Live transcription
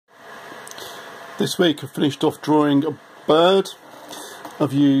This week I've finished off drawing a bird.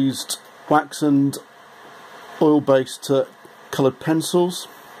 I've used wax and oil-based coloured pencils.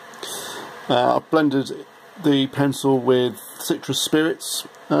 I've blended the pencil with citrus spirits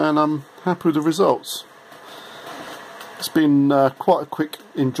and I'm happy with the results. It's been quite a quick,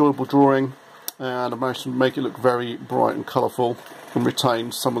 enjoyable drawing, and I managed to make it look very bright and colourful and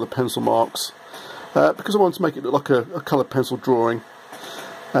retain some of the pencil marks because I wanted to make it look like a coloured pencil drawing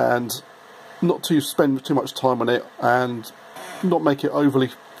and not to spend too much time on it and not make it overly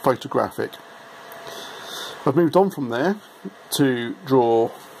photographic. I've moved on from there to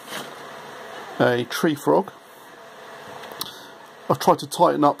draw a tree frog. I've tried to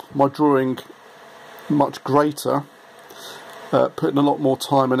tighten up my drawing much greater, put in a lot more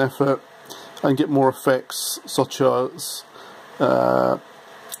time and effort and get more effects such as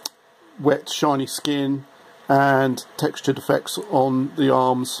wet shiny skin and textured effects on the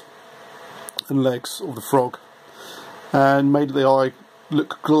arms and legs of the frog, and made the eye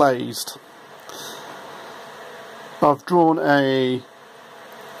look glazed. I've drawn a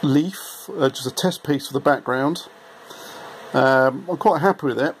leaf, just a test piece for the background. I'm quite happy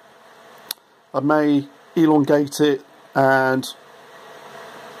with it. I may elongate it and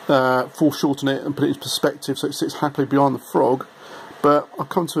foreshorten it and put it in perspective so it sits happily behind the frog, but I've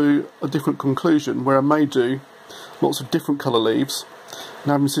come to a different conclusion where I may do lots of different colour leaves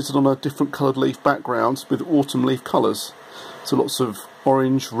and have them sitting on a different coloured leaf background with autumn leaf colours. So lots of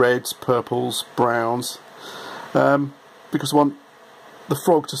orange, reds, purples, browns, because I want the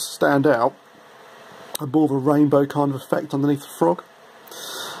frog to stand out, a more of a rainbow kind of effect underneath the frog.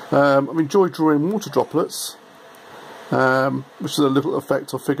 I've enjoyed drawing water droplets, which is a little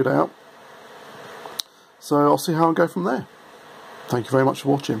effect I've figured out. So I'll see how I go from there. Thank you very much for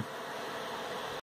watching.